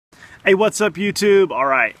Hey, what's up YouTube?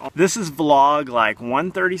 Alright, this is vlog like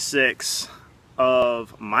 136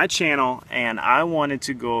 of my channel, and I wanted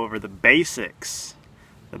to go over the basics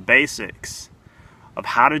of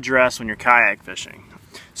how to dress when you're kayak fishing.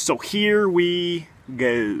 So here we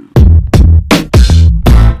go.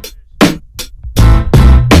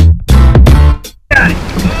 Got it.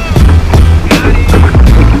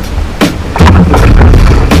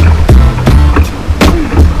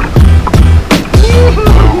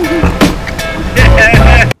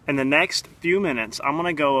 In the next few minutes, I'm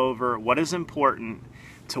going to go over what is important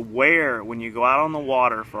to wear when you go out on the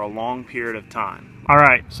water for a long period of time.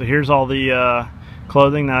 Alright, so here's all the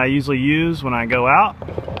clothing that I usually use when I go out.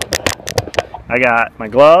 I got my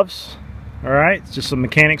gloves, alright, it's just some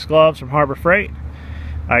mechanics gloves from Harbor Freight.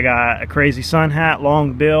 I got a crazy sun hat,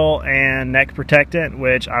 long bill, and neck protectant,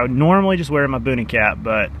 which I would normally just wear in my boonie cap,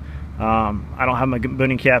 but I don't have my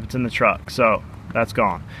boonie cap, it's in the truck, so that's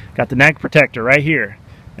gone. Got the neck protector right here.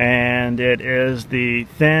 And it is the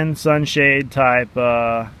thin sunshade type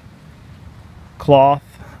cloth.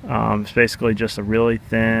 It's basically just a really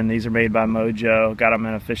thin. These are made by Mojo. Got them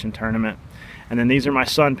in a fishing tournament. And then these are my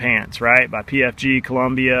sun pants, right? By PFG,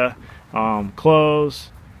 Columbia.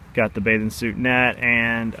 Clothes. Got the bathing suit net,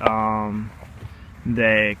 and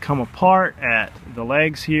they come apart at the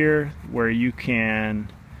legs here, where you can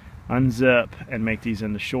unzip and make these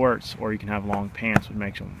into shorts, or you can have long pants, which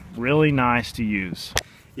makes them really nice to use.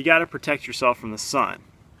 You got to protect yourself from the sun.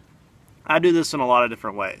 I do this in a lot of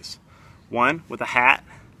different ways. One, with a hat,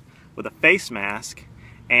 with a face mask,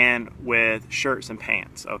 and with shirts and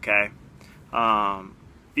pants, okay?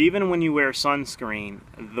 Even when you wear sunscreen,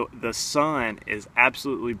 the sun is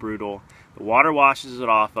absolutely brutal. The water washes it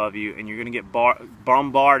off of you, and you're going to get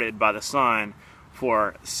bombarded by the sun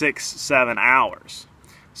for 6-7 hours.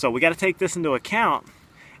 So we got to take this into account,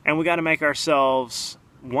 and we got to make ourselves,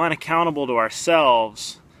 one, accountable to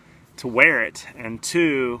ourselves to wear it, and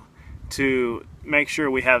two, to make sure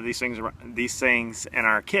we have these things in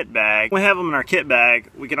our kit bag. When we have them in our kit bag,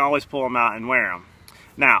 we can always pull them out and wear them.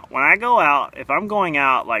 Now, when I go out, if I'm going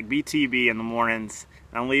out like BTB in the mornings,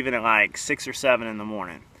 and I'm leaving at like 6 or 7 in the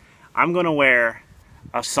morning, I'm going to wear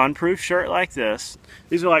a sunproof shirt like this.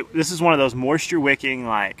 This is one of those moisture wicking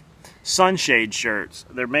like sunshade shirts.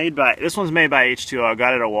 They're made by, this one's made by H2O. I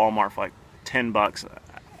got it at Walmart for like 10 bucks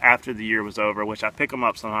after the year was over, which I pick them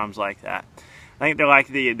up sometimes like that. I think they're like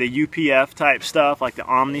the UPF type stuff, like the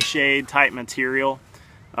Omni-Shade type material.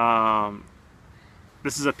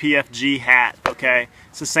 This is a PFG hat, okay?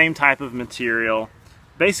 It's the same type of material.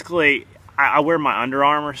 Basically, I wear my Under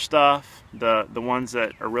Armour stuff, the ones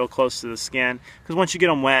that are real close to the skin, because once you get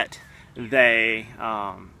them wet, they're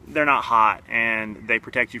not hot and they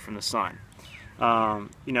protect you from the sun.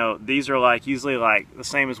 You know, these are like usually like the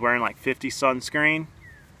same as wearing like 50 sunscreen,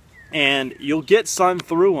 and you'll get sun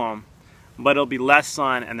through them, but it'll be less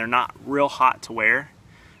sun and they're not real hot to wear.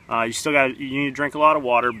 You need to drink a lot of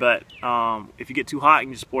water, but if you get too hot, you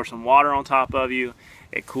can just pour some water on top of you.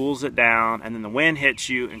 It cools it down, and then the wind hits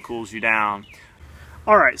you and cools you down.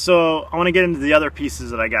 Alright, so I want to get into the other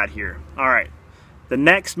pieces that I got here. Alright, the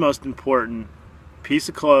next most important piece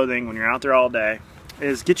of clothing when you're out there all day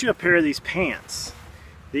is get you a pair of these pants.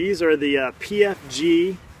 These are the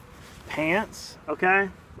PFG pants, okay?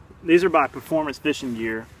 These are by Performance Fishing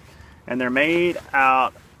Gear, and they're made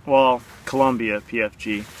out, well, Columbia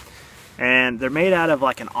PFG, and they're made out of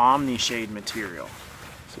like an Omni-Shade material.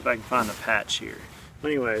 See if I can find the patch here.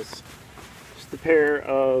 Anyways, just a pair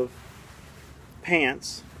of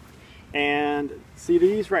pants, and see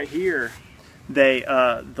these right here, they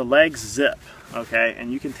the legs zip, okay,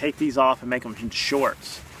 and you can take these off and make them into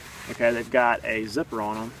shorts. Okay, they've got a zipper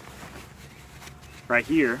on them right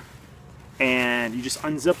here, and you just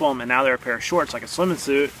unzip them, and now they're a pair of shorts like a swimming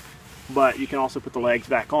suit, but you can also put the legs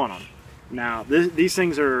back on them. Now these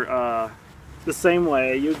things are the same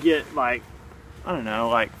way. You get like, I don't know,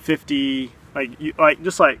 like 50,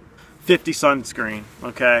 just like 50 sunscreen,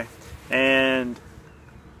 okay, and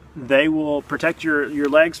they will protect your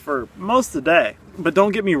legs for most of the day. But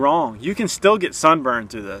don't get me wrong, you can still get sunburned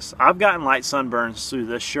through this. I've gotten light sunburns through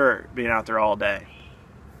this shirt being out there all day,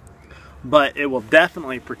 but it will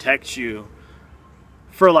definitely protect you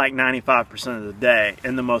for like 95% of the day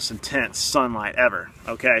in the most intense sunlight ever.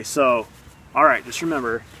 Okay, so alright, just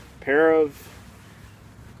remember, pair of,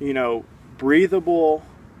 you know, breathable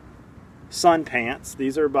sun pants.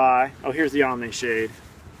 These are by, oh, here's the Omni-Shade.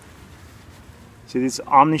 See, these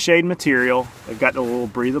Omni-Shade material, they've got the little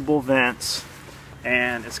breathable vents,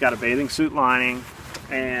 and it's got a bathing suit lining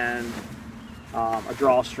and a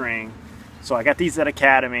drawstring. So I got these at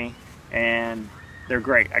Academy, and they're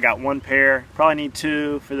great. I got one pair, probably need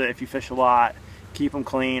two for if you fish a lot. Keep them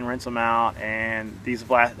clean, rinse them out, and these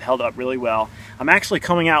have held up really well. I'm actually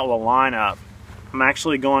coming out with a lineup. I'm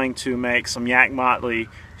actually going to make some Yak Motley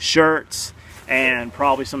shirts and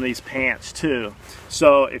probably some of these pants too.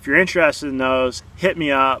 So if you're interested in those, hit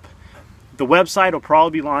me up. The website will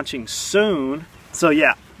probably be launching soon. So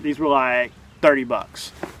yeah, these were like 30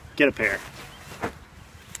 bucks. Get a pair.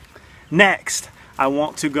 Next, I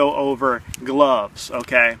want to go over gloves,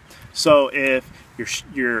 okay? So if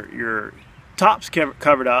your top's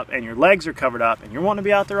covered up and your legs are covered up and you're wanting to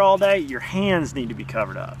be out there all day, your hands need to be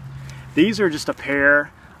covered up. These are just a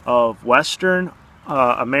pair of Western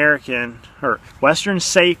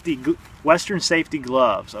safety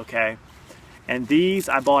gloves, okay? And these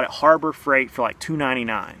I bought at Harbor Freight for like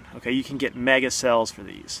 $2.99. Okay, you can get mega sales for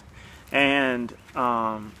these, and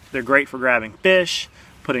they're great for grabbing fish,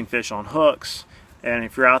 putting fish on hooks, and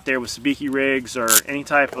if you're out there with sabiki rigs or any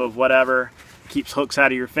type of whatever, it keeps hooks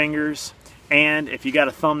out of your fingers. And if you got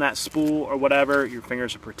to thumb that spool or whatever, your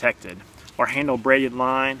fingers are protected. Or handle braided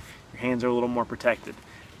line, your hands are a little more protected.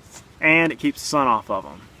 And it keeps the sun off of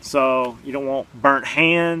them. So you don't want burnt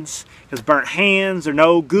hands, because burnt hands are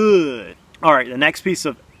no good. Alright, the next piece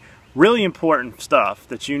of really important stuff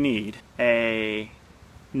that you need, a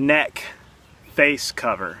neck face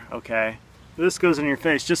cover, okay? This goes in your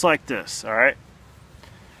face just like this, alright?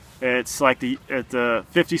 It's like the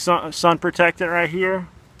 50 sun protectant right here,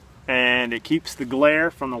 and it keeps the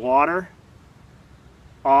glare from the water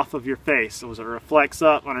off of your face. So as it reflects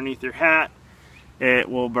up underneath your hat, it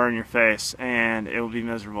will burn your face and it will be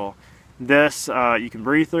miserable. This, you can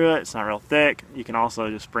breathe through it. It's not real thick. You can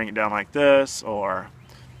also just bring it down like this, or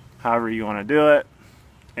however you want to do it,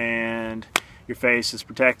 and your face is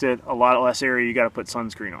protected. A lot less area you got to put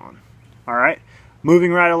sunscreen on. Alright,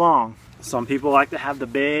 moving right along. Some people like to have the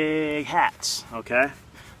big hats, okay?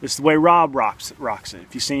 This is the way Rob rocks it.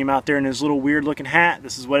 If you see him out there in his little weird looking hat,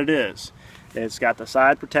 this is what it is. It's got the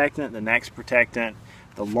side protectant, the neck protectant,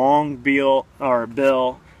 the long bill,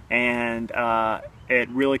 and it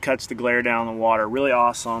really cuts the glare down in the water. Really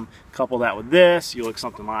awesome. Couple that with this, you look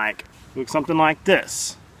something like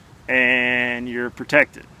this, and you're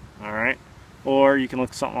protected. All right, or you can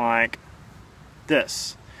look something like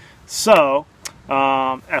this. So,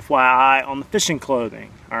 FYI on the fishing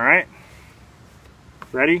clothing. All right.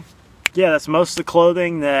 Ready? Yeah, that's most of the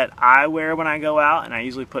clothing that I wear when I go out, and I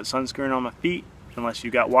usually put sunscreen on my feet unless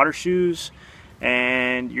you got water shoes,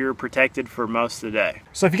 and you're protected for most of the day.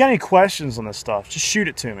 So if you got any questions on this stuff, just shoot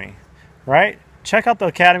it to me, right? Check out the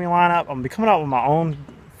Academy lineup. I'm gonna be coming out with my own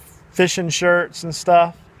fishing shirts and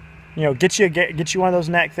stuff. You know, get you one of those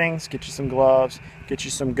neck things, get you some gloves, get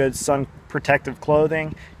you some good sun protective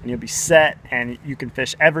clothing, and you'll be set, and you can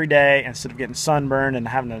fish every day instead of getting sunburned and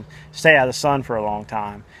having to stay out of the sun for a long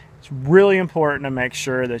time. It's really important to make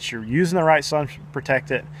sure that you're using the right sun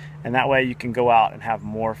protectant, and that way you can go out and have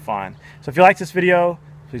more fun. So if you like this video,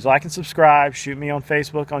 please like and subscribe. Shoot me on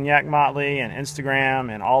Facebook on Yak Motley and Instagram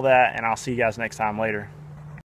and all that, and I'll see you guys next time later.